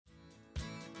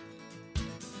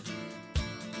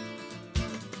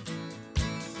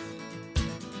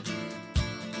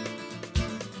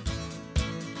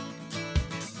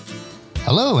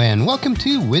Hello and welcome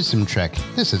to Wisdom Trek.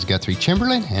 This is Guthrie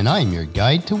Chamberlain and I'm your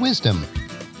guide to wisdom.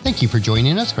 Thank you for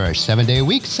joining us for our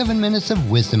 7-day-a-week, 7 Minutes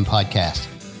of Wisdom podcast.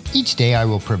 Each day I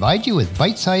will provide you with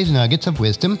bite-sized nuggets of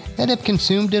wisdom that if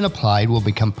consumed and applied will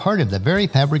become part of the very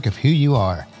fabric of who you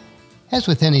are. As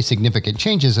with any significant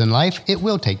changes in life, it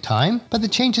will take time, but the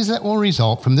changes that will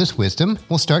result from this wisdom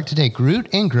will start to take root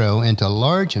and grow into a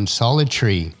large and solid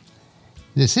tree.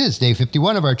 This is day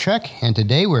 51 of our trek, and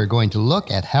today we're going to look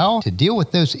at how to deal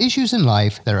with those issues in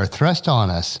life that are thrust on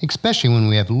us, especially when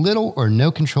we have little or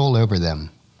no control over them.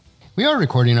 We are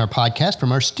recording our podcast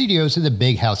from our studios at the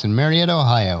Big House in Marietta,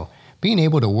 Ohio. Being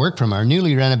able to work from our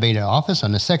newly renovated office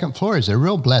on the second floor is a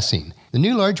real blessing. The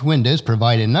new large windows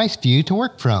provide a nice view to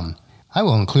work from. I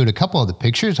will include a couple of the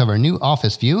pictures of our new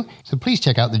office view, so please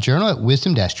check out the journal at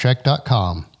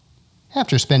wisdom-trek.com.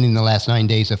 After spending the last 9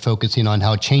 days of focusing on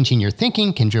how changing your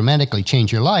thinking can dramatically change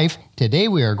your life, today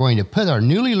we are going to put our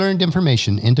newly learned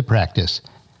information into practice.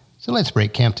 So let's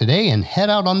break camp today and head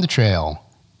out on the trail.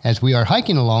 As we are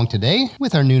hiking along today,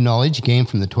 with our new knowledge gained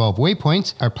from the 12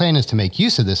 waypoints, our plan is to make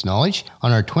use of this knowledge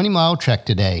on our 20-mile trek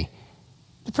today.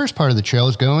 The first part of the trail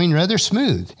is going rather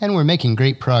smooth, and we're making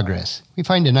great progress. We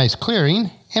find a nice clearing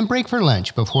and break for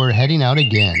lunch before heading out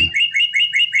again.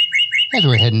 As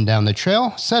we're heading down the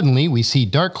trail, suddenly we see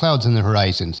dark clouds in the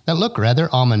horizon that look rather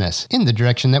ominous in the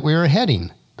direction that we are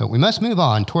heading, but we must move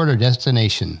on toward our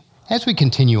destination. As we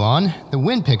continue on, the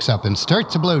wind picks up and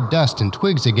starts to blow dust and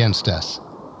twigs against us.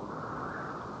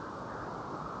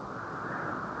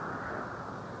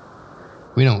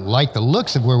 We don't like the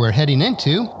looks of where we're heading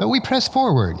into, but we press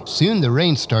forward. Soon the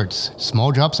rain starts,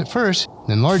 small drops at first,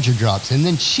 then larger drops, and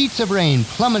then sheets of rain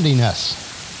plummeting us.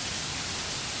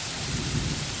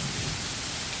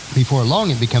 Before long,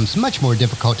 it becomes much more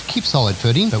difficult to keep solid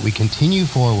footing, but we continue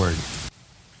forward.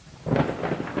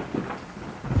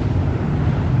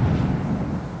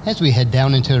 As we head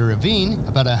down into a ravine,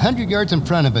 about 100 yards in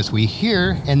front of us, we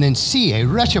hear and then see a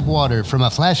rush of water from a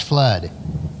flash flood.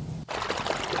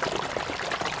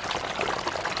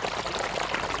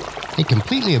 It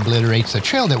completely obliterates the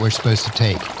trail that we're supposed to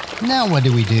take. Now what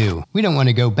do? We don't want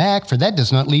to go back, for that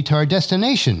does not lead to our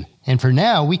destination. And for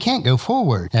now, we can't go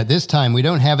forward. At this time, we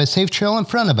don't have a safe trail in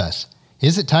front of us.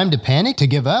 Is it time to panic, to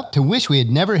give up, to wish we had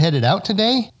never headed out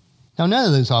today? Now, none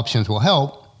of those options will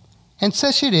help. And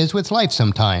such it is with life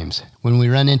sometimes. When we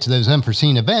run into those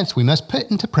unforeseen events, we must put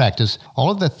into practice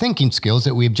all of the thinking skills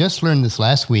that we have just learned this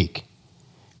last week.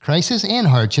 Crisis and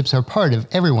hardships are part of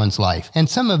everyone's life, and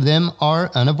some of them are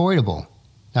unavoidable.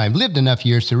 Now, I've lived enough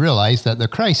years to realize that the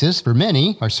crises, for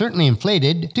many, are certainly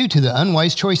inflated due to the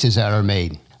unwise choices that are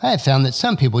made. I have found that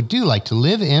some people do like to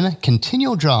live in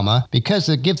continual drama because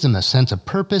it gives them a sense of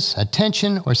purpose,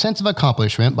 attention, or sense of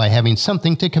accomplishment by having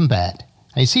something to combat.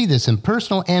 I see this in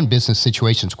personal and business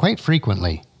situations quite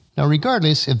frequently. Now,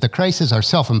 regardless if the crises are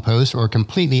self-imposed or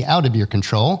completely out of your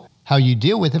control, how you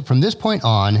deal with it from this point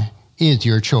on is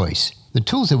your choice. The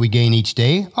tools that we gain each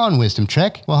day on Wisdom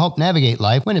Trek will help navigate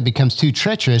life when it becomes too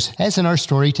treacherous, as in our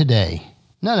story today.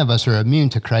 None of us are immune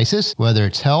to crisis, whether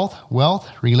it's health, wealth,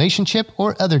 relationship,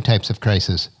 or other types of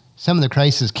crisis. Some of the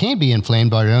crises can be inflamed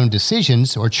by our own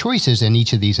decisions or choices in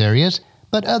each of these areas,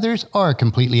 but others are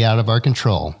completely out of our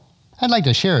control. I'd like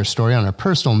to share a story on a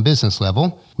personal and business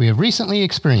level. We have recently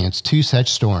experienced 2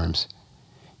 such storms.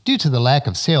 Due to the lack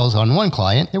of sales on one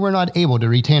client, they were not able to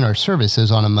retain our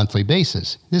services on a monthly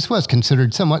basis. This was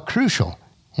considered somewhat crucial.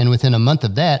 And within a month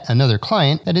of that, another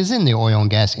client that is in the oil and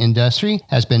gas industry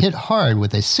has been hit hard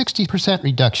with a 60%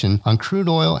 reduction on crude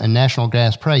oil and natural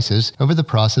gas prices over the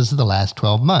process of the last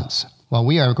 12 months. While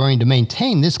we are going to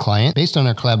maintain this client based on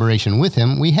our collaboration with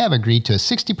him, we have agreed to a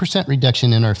 60%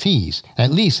 reduction in our fees,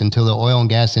 at least until the oil and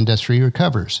gas industry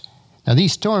recovers. Now,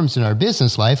 these storms in our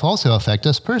business life also affect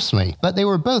us personally, but they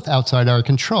were both outside our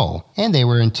control, and they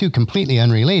were in 2 completely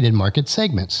unrelated market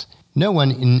segments. No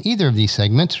one in either of these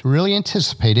segments really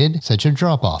anticipated such a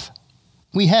drop-off.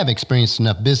 We have experienced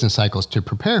enough business cycles to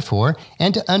prepare for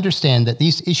and to understand that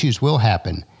these issues will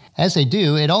happen. As they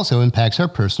do, it also impacts our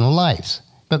personal lives.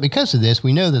 But because of this,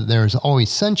 we know that there is always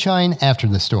sunshine after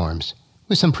the storms.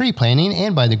 With some pre-planning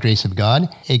and by the grace of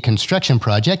God, a construction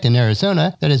project in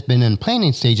Arizona that has been in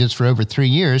planning stages for over 3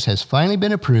 years has finally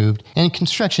been approved, and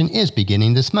construction is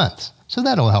beginning this month. So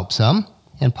that'll help some.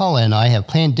 And Paula and I have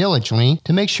planned diligently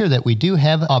to make sure that we do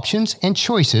have options and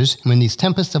choices when these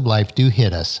tempests of life do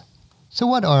hit us. So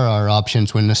what are our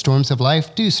options when the storms of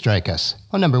life do strike us?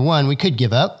 Well, number 1, we could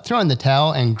give up, throw in the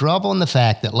towel, and grovel in the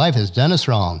fact that life has done us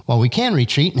wrong, while we can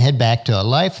retreat and head back to a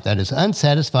life that is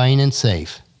unsatisfying and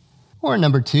safe. Or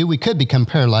number 2, we could become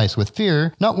paralyzed with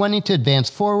fear, not wanting to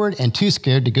advance forward and too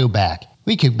scared to go back.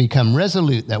 We could become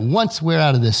resolute that once we're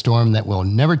out of this storm that we'll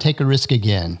never take a risk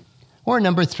again. Or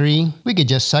number 3, we could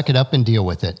just suck it up and deal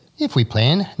with it. If we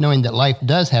plan, knowing that life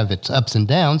does have its ups and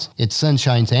downs, its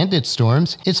sunshines and its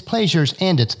storms, its pleasures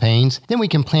and its pains, then we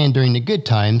can plan during the good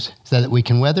times so that we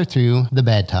can weather through the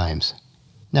bad times.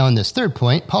 Now in this third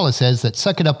point, Paula says that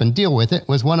suck it up and deal with it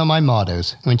was one of my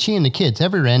mottos when she and the kids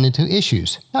ever ran into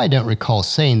issues. I don't recall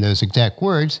saying those exact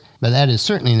words, but that is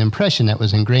certainly an impression that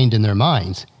was ingrained in their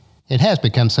minds. It has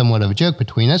become somewhat of a joke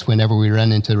between us whenever we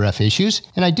run into rough issues,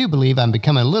 and I do believe I'm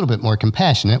becoming a little bit more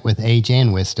compassionate with age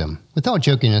and wisdom. With all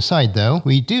joking aside though,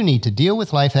 we do need to deal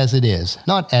with life as it is,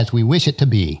 not as we wish it to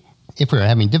be. If we're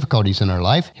having difficulties in our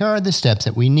life, here are the steps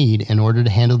that we need in order to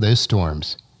handle those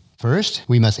storms. First,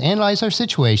 we must analyze our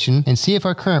situation and see if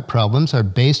our current problems are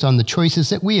based on the choices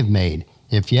that we have made.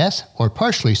 If yes, or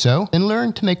partially so, then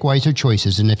learn to make wiser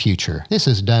choices in the future. This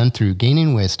is done through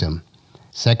gaining wisdom.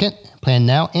 Second, plan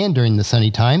now and during the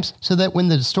sunny times so that when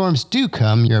the storms do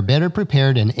come, you're better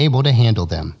prepared and able to handle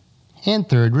them. And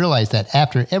third, realize that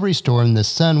after every storm, the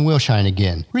sun will shine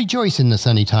again. Rejoice in the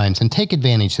sunny times and take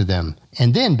advantage of them.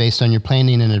 And then, based on your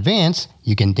planning in advance,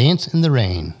 you can dance in the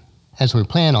rain. As we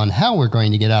plan on how we're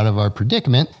going to get out of our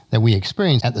predicament that we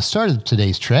experienced at the start of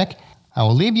today's trek, I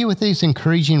will leave you with these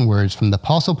encouraging words from the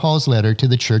Apostle Paul's letter to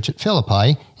the church at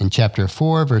Philippi in chapter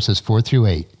 4, verses 4 through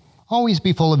 8. Always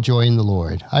be full of joy in the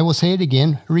Lord. I will say it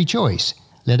again, rejoice.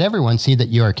 Let everyone see that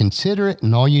you are considerate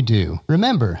in all you do.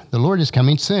 Remember, the Lord is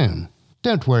coming soon.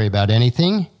 Don't worry about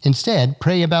anything. Instead,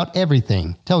 pray about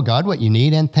everything. Tell God what you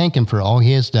need and thank Him for all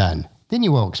He has done. Then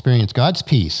you will experience God's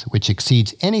peace, which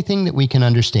exceeds anything that we can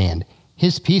understand.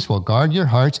 His peace will guard your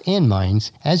hearts and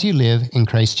minds as you live in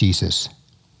Christ Jesus.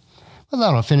 Well,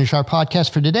 that'll finish our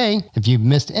podcast for today. If you've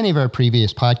missed any of our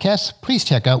previous podcasts, please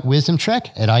check out Wisdom Trek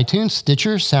at iTunes,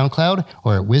 Stitcher, SoundCloud,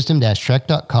 or at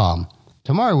wisdom-trek.com.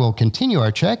 Tomorrow we'll continue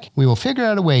our trek. We will figure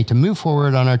out a way to move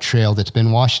forward on our trail that's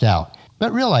been washed out,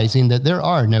 but realizing that there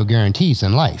are no guarantees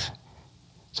in life.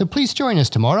 So please join us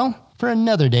tomorrow for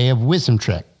another day of Wisdom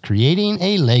Trek, creating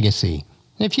a legacy.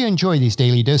 And if you enjoy these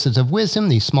daily doses of wisdom,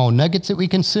 these small nuggets that we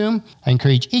consume, I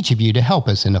encourage each of you to help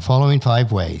us in the following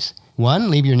 5 ways.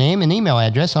 1. Leave your name and email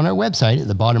address on our website at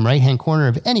the bottom right-hand corner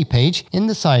of any page in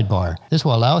the sidebar. This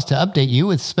will allow us to update you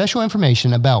with special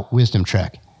information about Wisdom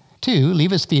Trek. 2.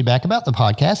 Leave us feedback about the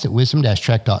podcast at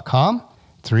wisdom-trek.com.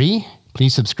 3.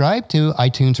 Please subscribe to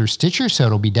iTunes or Stitcher so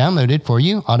it'll be downloaded for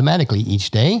you automatically each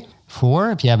day.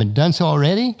 4. If you haven't done so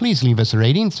already, please leave us a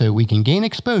rating so we can gain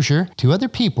exposure to other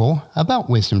people about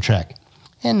Wisdom Trek.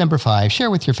 And number 5, share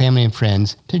with your family and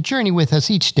friends to journey with us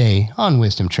each day on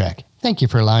Wisdom Trek. Thank you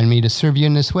for allowing me to serve you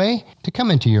in this way, to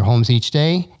come into your homes each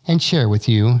day and share with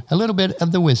you a little bit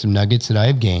of the wisdom nuggets that I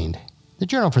have gained. The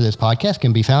journal for this podcast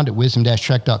can be found at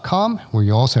wisdom-trek.com, where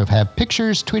you also have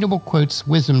pictures, tweetable quotes,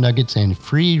 wisdom nuggets, and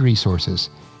free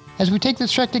resources. As we take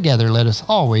this trek together, let us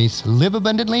always live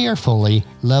abundantly or fully,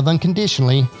 love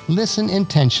unconditionally, listen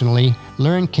intentionally,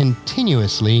 learn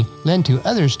continuously, lend to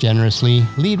others generously,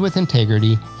 lead with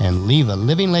integrity, and leave a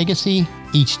living legacy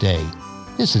each day.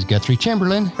 This is Guthrie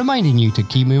Chamberlain, reminding you to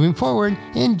keep moving forward,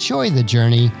 enjoy the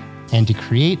journey, and to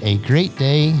create a great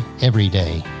day every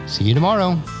day. See you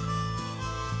tomorrow.